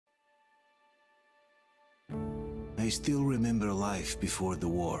still remember life before the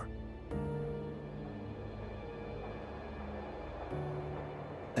war.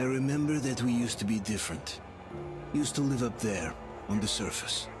 I remember that we used to be different. Used to live up there, on the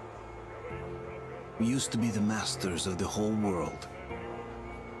surface. We used to be the masters of the whole world.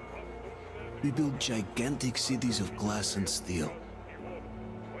 We built gigantic cities of glass and steel.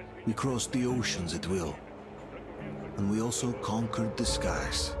 We crossed the oceans at will. And we also conquered the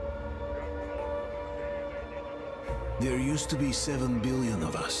skies. There used to be 7 billion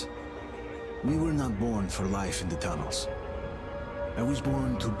of us. We were not born for life in the tunnels. I was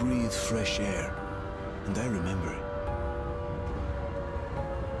born to breathe fresh air, and I remember it.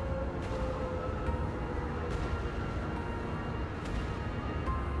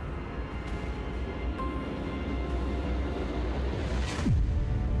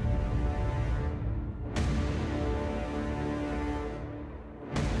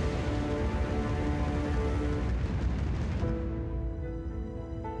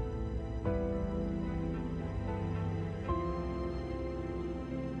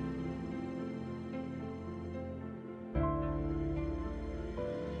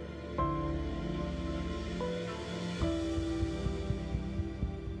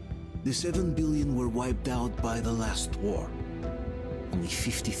 The 7 billion were wiped out by the last war. Only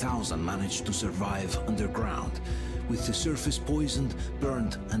 50,000 managed to survive underground, with the surface poisoned,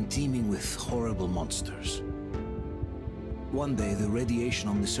 burnt, and teeming with horrible monsters. One day the radiation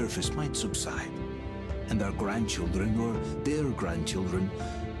on the surface might subside, and our grandchildren or their grandchildren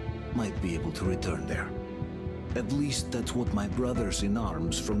might be able to return there. At least that's what my brothers in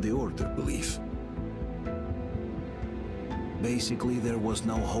arms from the Order believe. Basically, there was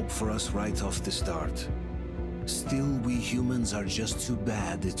no hope for us right off the start. Still, we humans are just too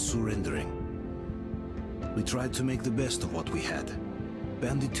bad at surrendering. We tried to make the best of what we had,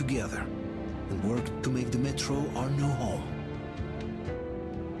 banded together, and worked to make the Metro our new home.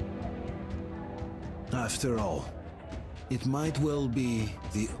 After all, it might well be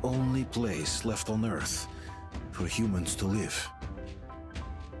the only place left on Earth for humans to live.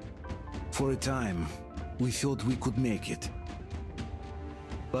 For a time, we thought we could make it.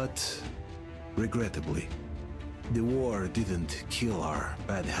 But, regrettably, the war didn't kill our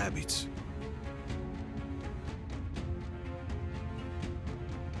bad habits.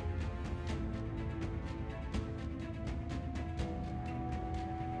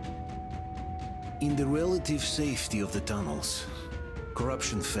 In the relative safety of the tunnels,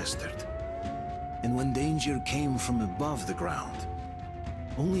 corruption festered. And when danger came from above the ground,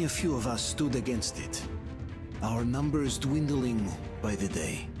 only a few of us stood against it, our numbers dwindling by the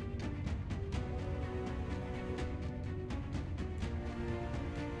day.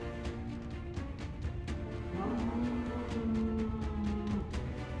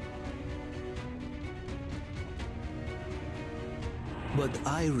 But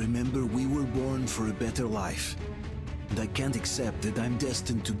I remember we were born for a better life, and I can't accept that I'm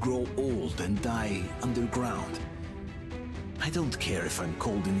destined to grow old and die underground. I don't care if I'm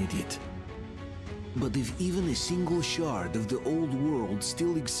called an idiot. But if even a single shard of the old world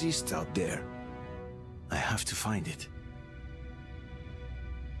still exists out there, I have to find it.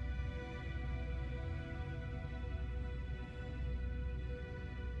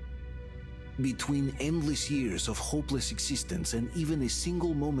 Between endless years of hopeless existence and even a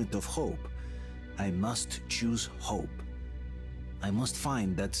single moment of hope, I must choose hope. I must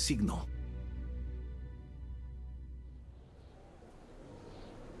find that signal.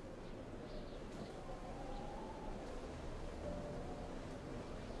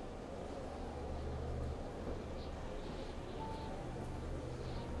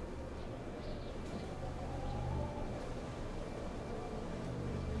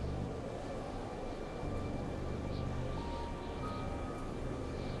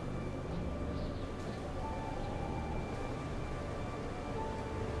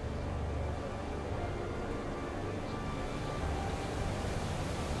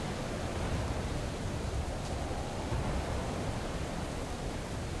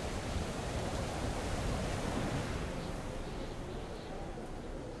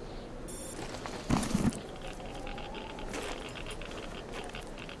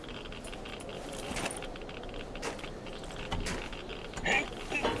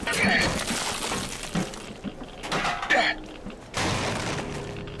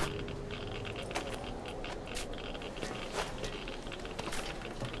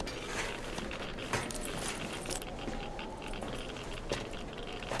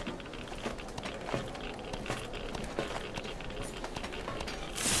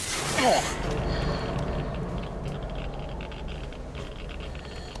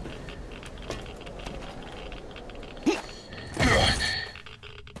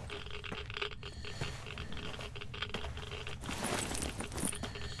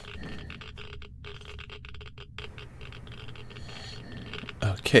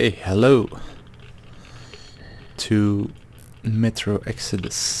 Okay, hello to Metro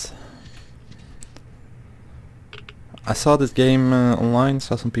Exodus. I saw this game online,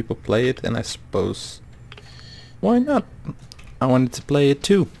 saw some people play it, and I suppose, why not? I wanted to play it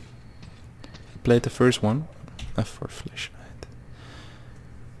too. I played the first one, for flashlight.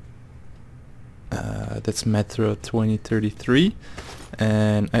 That's Metro 2033.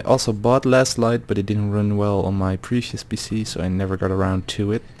 And I also bought Last Light, but it didn't run well on my previous PC, so I never got around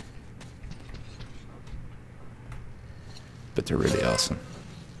to it. But they're really awesome.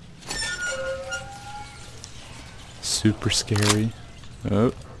 Super scary.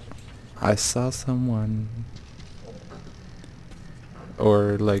 Oh, I saw someone.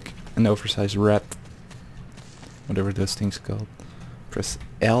 Or like an oversized rat. Whatever those things called. Press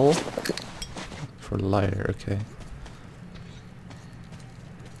L for lighter, okay.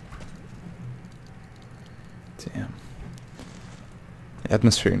 Damn. The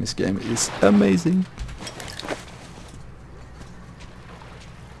atmosphere in this game is amazing.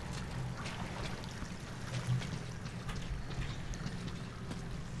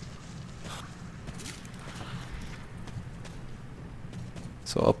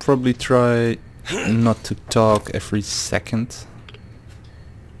 So I'll probably try not to talk every second.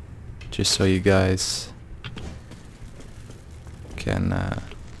 Just so you guys can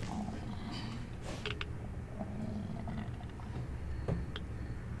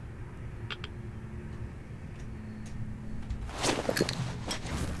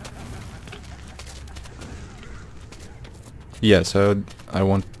yeah, so I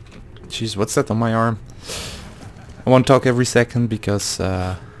won't... Jeez, what's that on my arm? I won't talk every second because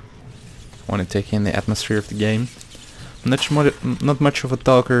I want to take in the atmosphere of the game. I'm not much of a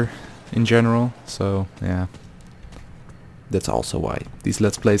talker in general, so yeah. That's also why these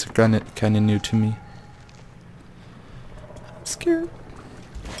Let's Plays are kinda new to me. I'm scared.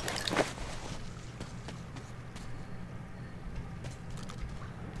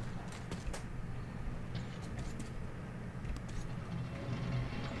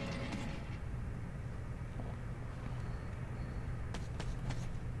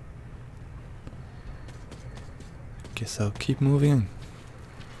 Guess I'll keep moving.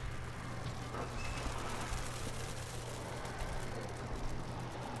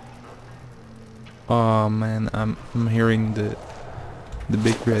 Oh man, I'm hearing the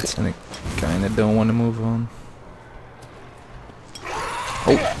big rats and I kinda don't want to move on.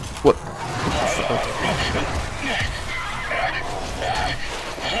 Oh, what?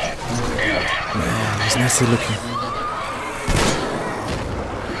 Man, he's nasty looking.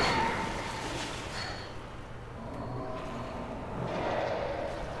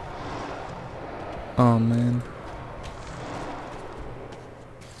 Oh man.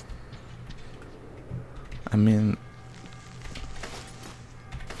 I mean...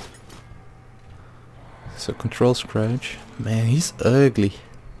 So controls crouch. Man, he's ugly.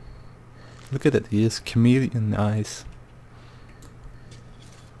 Look at that, he has chameleon eyes.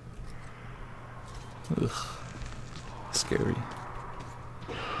 Ugh. Scary.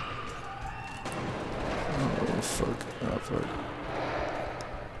 Oh fuck. Oh fuck.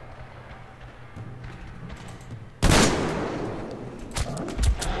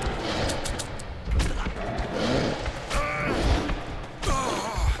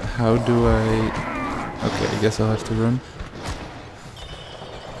 How do I... Okay, I guess I'll have to run.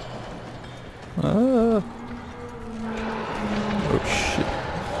 Ah. Oh shit.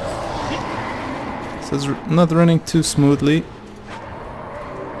 So it's not running too smoothly.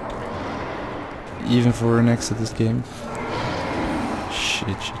 Even for an Exodus game.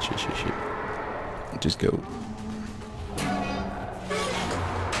 Shit. Just go.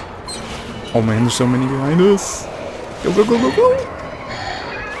 Oh man, there's so many behind us. Go.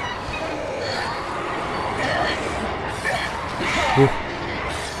 Ooh.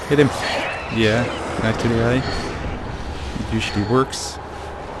 Hit him. Yeah, knife to the eye. It usually works.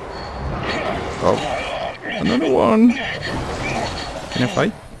 Oh, another one. Can I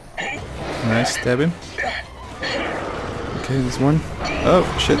fight? Nice, stab him. Okay, there's one. Oh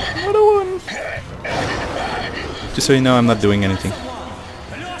shit, another one. Just so you know, I'm not doing anything.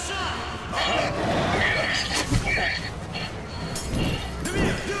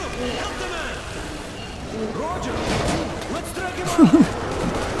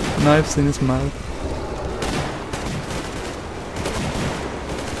 Knives in his mouth.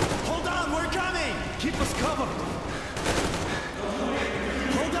 Hold on, we're coming! Keep us covered!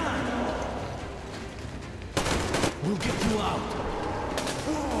 Hold on! We'll get you out!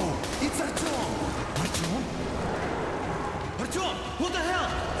 Whoa! It's Artyom! Artyom! What the hell?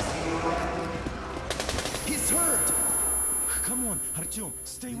 He's hurt! Come on, Artyom,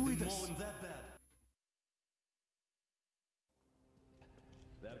 stay with us.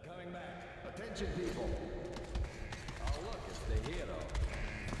 They're coming back. Attention, people. Oh, look, it's the hero.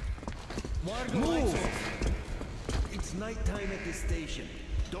 Move! It's nighttime at the station.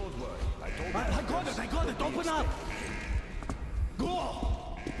 Don't worry. I told you. I got it! Open up!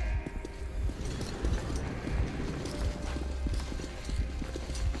 Go!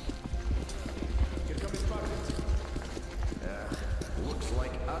 Here come his pockets. Looks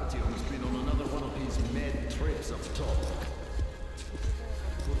like Artyom's been on another one of his mad trips up top.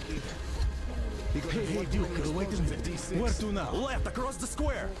 Hey, Duke, wait a minute. Where to now? Left, across the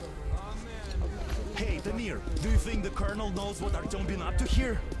square! Hey, Tamir, do you think the Colonel knows what Artyom been up to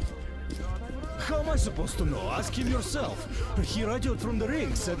here? How am I supposed to know? Ask him yourself. He radioed from the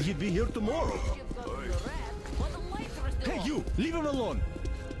ring, said he'd be here tomorrow. Hey, you! Leave him alone!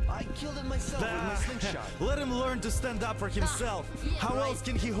 I killed him myself with my slingshot. Let him learn to stand up for himself. How else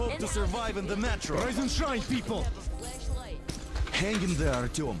can he hope to survive in the metro? Rise and shine, people! Hang in there,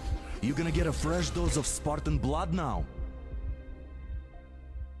 Artyom. You gonna get a fresh dose of Spartan blood now?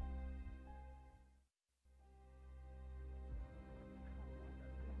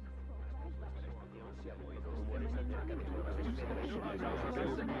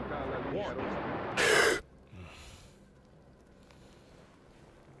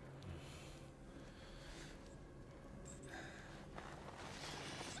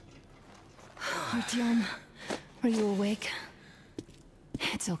 Artyom, are you awake?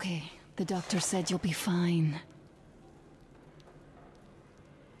 It's okay. The doctor said you'll be fine.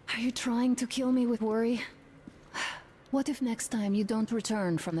 Are you trying to kill me with worry? What if next time you don't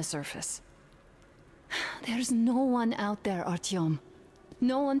return from the surface? There's no one out there, Artyom.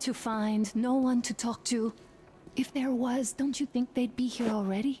 No one to find, no one to talk to. If there was, don't you think they'd be here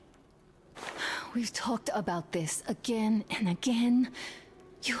already? We've talked about this again and again.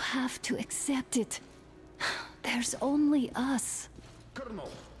 You have to accept it. There's only us.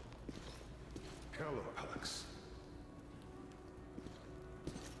 Colonel. Hello, Alex.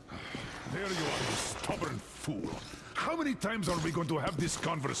 There you are, you stubborn fool. How many times are we going to have this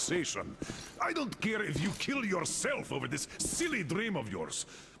conversation? I don't care if you kill yourself over this silly dream of yours.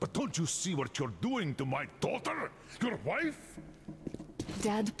 But don't you see what you're doing to my daughter? Your wife?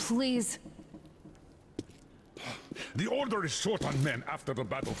 Dad, please. The Order is short on men after the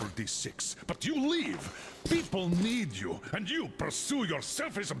battle for D6. But you leave. People need you, and you pursue your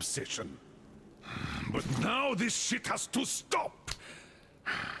selfish obsession. But now this shit has to stop.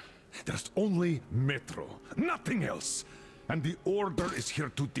 There's only Metro, nothing else. And the Order is here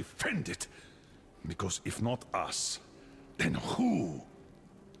to defend it. Because if not us, then who?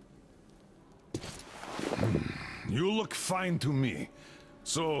 You look fine to me.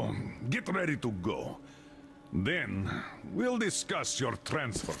 So, get ready to go. Then, we'll discuss your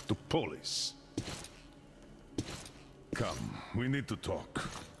transfer to Polis. Come, we need to talk.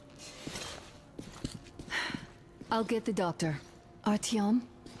 I'll get the doctor. Artyom,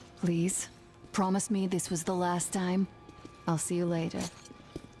 please, promise me this was the last time. I'll see you later.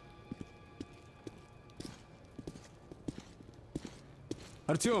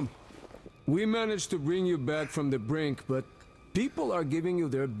 Artyom, we managed to bring you back from the brink, but people are giving you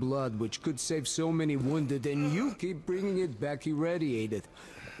their blood, which could save so many wounded, and you keep bringing it back irradiated.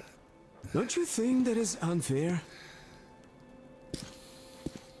 Don't you think that is unfair?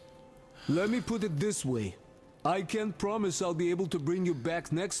 Let me put it this way. I can't promise I'll be able to bring you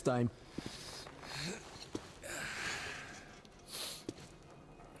back next time.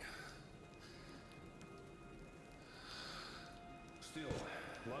 Still,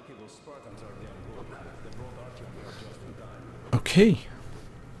 lucky those Spartans are damn good. They brought Artyom here just in time. Okay.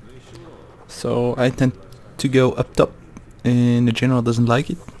 So I tend to go up top, and the general doesn't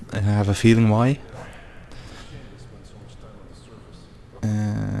like it. I have a feeling why.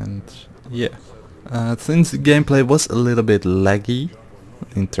 And yeah, since the gameplay was a little bit laggy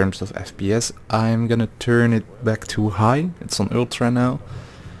in terms of FPS, I'm gonna turn it back to high. It's on ultra now,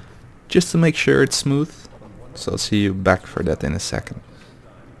 just to make sure it's smooth. So I'll see you back for that in a second.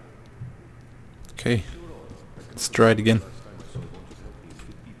 Okay, let's try it again.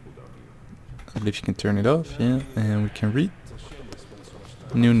 I believe you can turn it off, yeah, and we can read.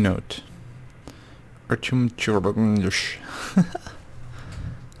 New note. Artyom Chorbagundish.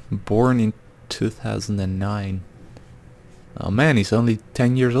 Born in 2009. Oh man, he's only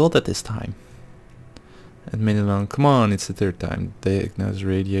 10 years old at this time. Admitted on, come on, it's the third time. Diagnosed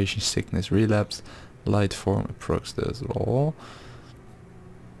radiation sickness, relapse, light form, approx does all.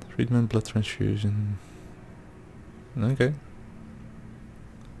 Treatment, blood transfusion. Okay.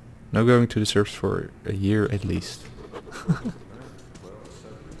 No going to the surface for a year at least.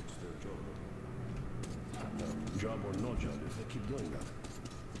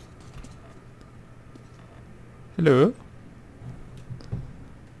 Hello?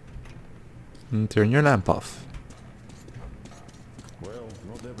 And turn your lamp off. Well,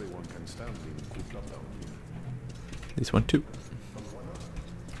 not everyone can stand being cooped up down here. This one too.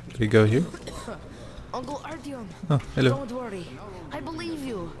 We go here. Uncle Artyom. Oh, hello. Don't worry. I believe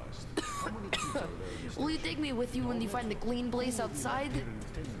you. Will you take me with you when you find the clean place outside?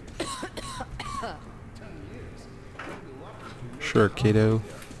 Sure, kiddo.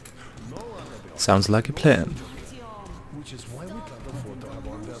 Sounds like a plan. Which is why we can't afford to have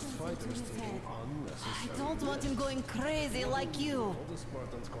our best fighters taking unnecessary. I don't want him going crazy like you. The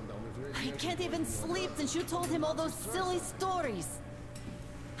Spartans come down with I radiation. can't even sleep since you told him all those silly stories.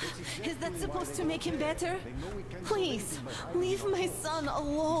 Is that supposed to make him better? Please, leave my son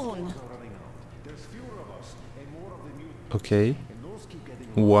alone. Okay.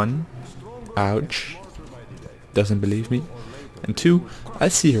 1. Ouch. Doesn't believe me. And 2. I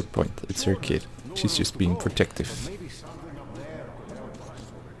see her point. It's her kid. She's just being protective.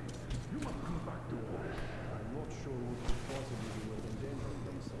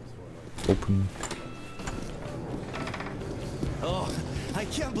 Open. Oh, I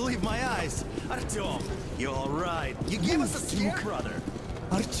can't believe my eyes. Artyom, you all right? You gave us a scare, brother.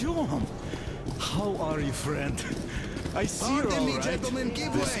 Artyom, how are you, friend? I see you're all right. Gentlemen,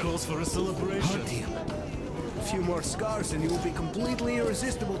 give This way. calls for a celebration. A few more scars and you will be completely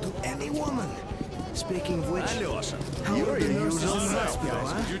irresistible to any woman. Speaking of which, Alyosha, how you're are the your nurses usual in the self, hospital,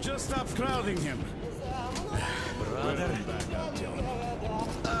 guys. huh? You just stop crowding him. Brother.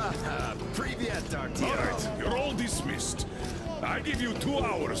 Привет, Alright, you're all dismissed. I give you 2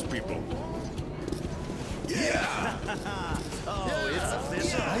 hours, people. Oh, it's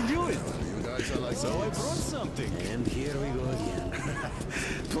official. I knew it. You guys are like So I brought something. And here we go again.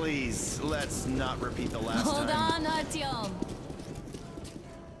 Please, let's not repeat the last Hold time. on, Artyom.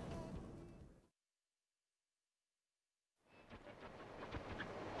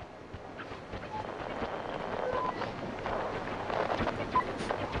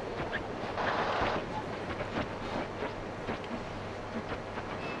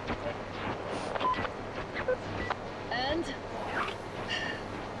 And?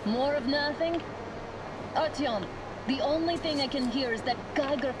 More of nothing? Artyom, the only thing I can hear is that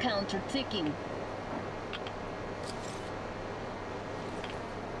Geiger counter ticking.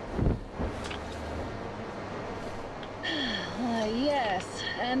 Yes,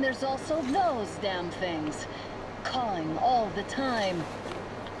 and there's also those damn things. Calling all the time.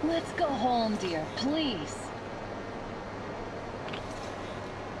 Let's go home, dear, please.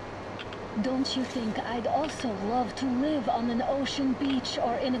 Don't you think I'd also love to live on an ocean beach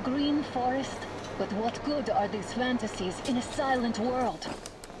or in a green forest? But what good are these fantasies in a silent world?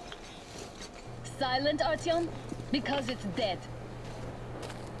 Silent, Artyom? Because it's dead.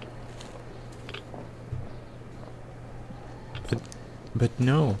 But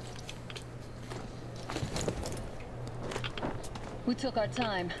no. We took our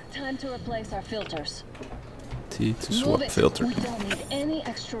time. Time to replace our filters. T to Move swap it. filter. We don't need any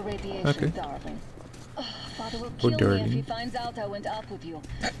extra radiation, Okay. darling. Father will Oh, kill me if he darling. finds out I went out with you.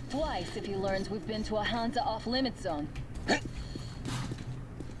 Twice if he learns we've been to a Hansa off-limit zone. So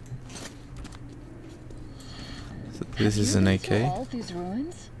this is an You AK? been to all these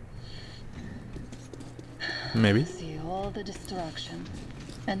ruins? Maybe. See all the destruction.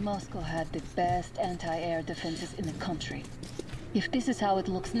 And Moscow had the best anti-air defenses in the country. If this is how it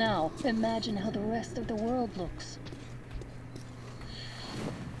looks now, imagine how the rest of the world looks.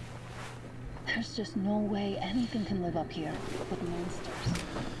 There's just no way anything can live up here but monsters.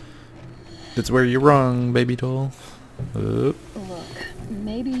 That's where you're wrong, baby doll. Oh, Look,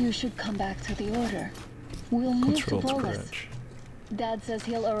 maybe you should come back to the Order. We'll move to controlled Polis. scratch. Dad says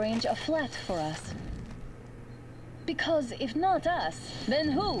he'll arrange a flat for us. Because if not us, then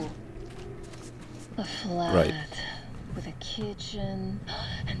who? A flat Right. with a kitchen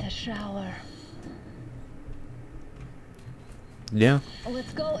and a shower. Yeah.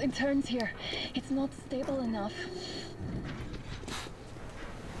 Let's go in turns here. It's not stable enough.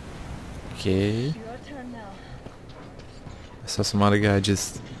 Okay. Your turn now. I saw some other guy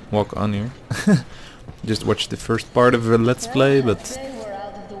just walk on here. Just watched the first part of a Let's Play, but They were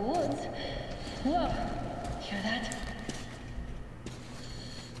out of the woods. Whoa, hear that?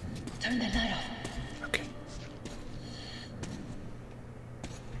 Turn the light off. okay.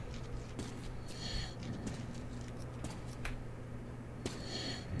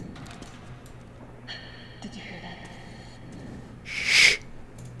 Did you hear that? Shh.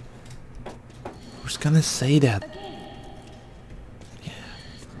 Who's gonna say that?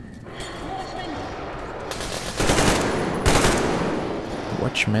 Watchman!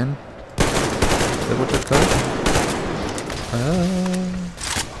 Watchmen. Is that what they're called?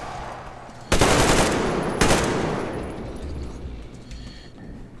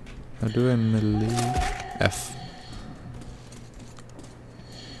 How do I melee? F.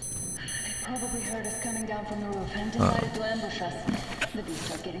 They probably heard us coming down from the roof and decided to ambush us. The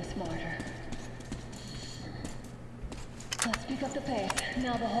beasts are getting smarter. Let's pick up the pace.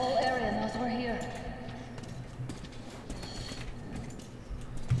 Now the whole area knows we're here.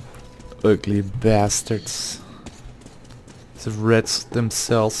 Ugly bastards. The rats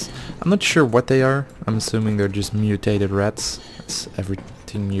themselves. I'm not sure what they are. I'm assuming they're just mutated rats. It's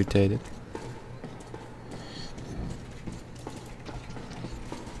everything mutated.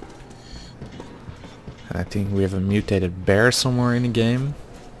 And I think we have a mutated bear somewhere in the game,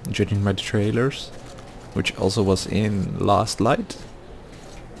 judging by the trailers, which also was in Last Light.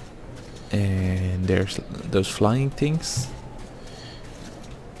 And there's those flying things.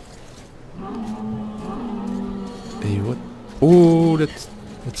 Hey, what? Oh, that's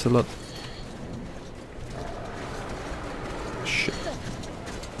a lot. Shit.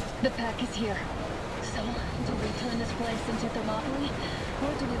 The pack is here. So, do we turn this place into Thermopylae,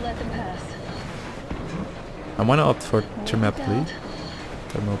 or do we let them pass? I wanna opt for Thermopylae.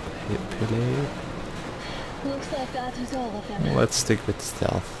 Thermopylae. Looks like that was all of them. Let's stick with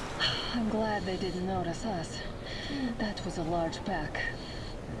stealth. I'm glad they didn't notice us. That was a large pack.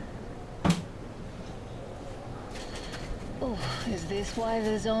 Oh, is this why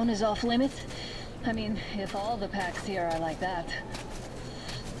the zone is off limits? I mean, if all the packs here are like that.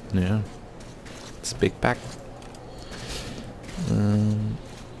 Yeah. It's a big pack.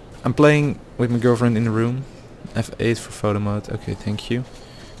 I'm playing with my girlfriend in the room. F8 for photo mode. Okay, thank you.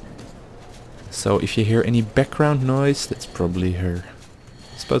 So if you hear any background noise, that's probably her.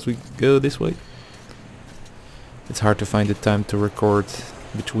 Suppose we go this way. It's hard to find the time to record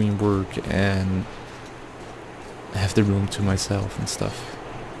between work and have the room to myself and stuff.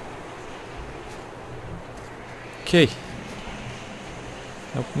 Okay.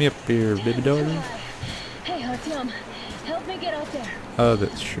 Help me up here, baby daughter. Hey, Artyom, help me get out there. Oh,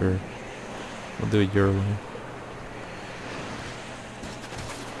 that's sure. We'll do it your way.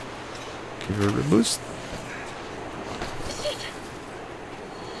 Give her a boost. Shit.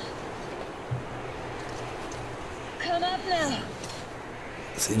 Come up now.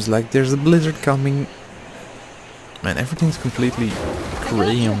 Seems like there's a blizzard coming. Man, everything's completely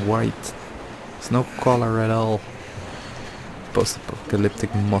grey and white. There's no color at all.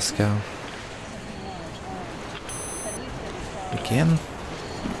 Post-Apocalyptic Moscow. Again?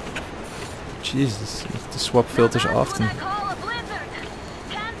 Jesus, you have to swap filters often.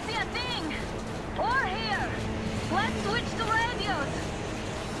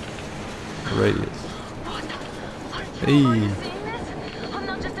 Radius. Hey. I'm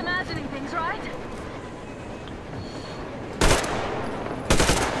not just imagining things, right?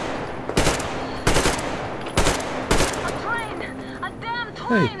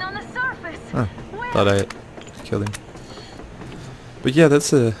 Hey. Oh, thought I killed him. But yeah,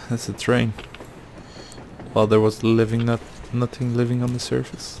 that's a train. While there was nothing living on the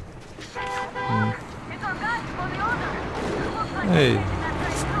surface. Hey.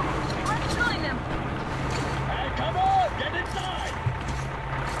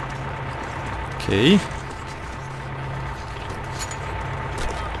 Okay.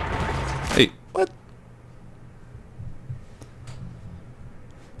 Hey, what?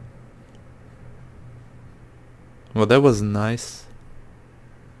 Well, that was nice.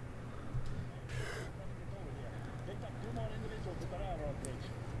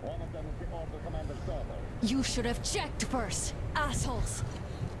 You should have checked first, assholes.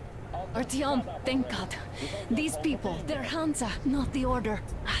 Artyom, thank God. These people, they're Hansa, not the Order.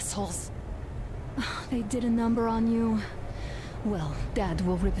 Assholes. They did a number on you. Well, Dad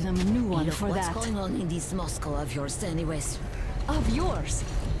will rip them a new one for that. What's going on in this Moscow of yours anyways? Of yours?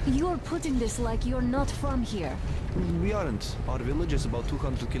 You're putting this like you're not from here. We aren't. Our village is about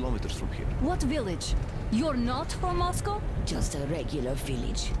 200 kilometers from here. What village? You're not from Moscow? Just a regular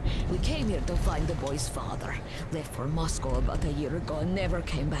village. We came here to find the boy's father. Left for Moscow about a year ago and never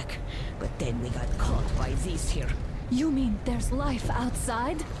came back. But then we got caught by these here. You mean there's life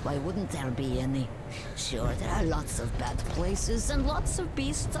outside? Why wouldn't there be any? Sure, there are lots of bad places and lots of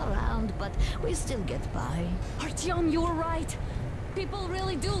beasts around, but we still get by. Artyom, you were right. People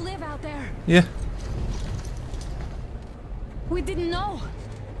really do live out there. Yeah. We didn't know.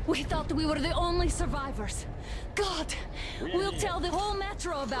 We thought we were the only survivors. God, we'll tell the whole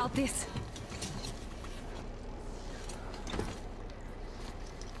metro about this.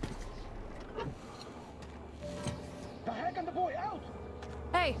 The heck and the boy out!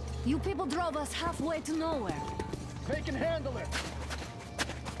 You people drove us halfway to nowhere. They can handle it.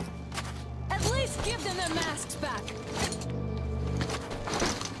 At least give them their masks back.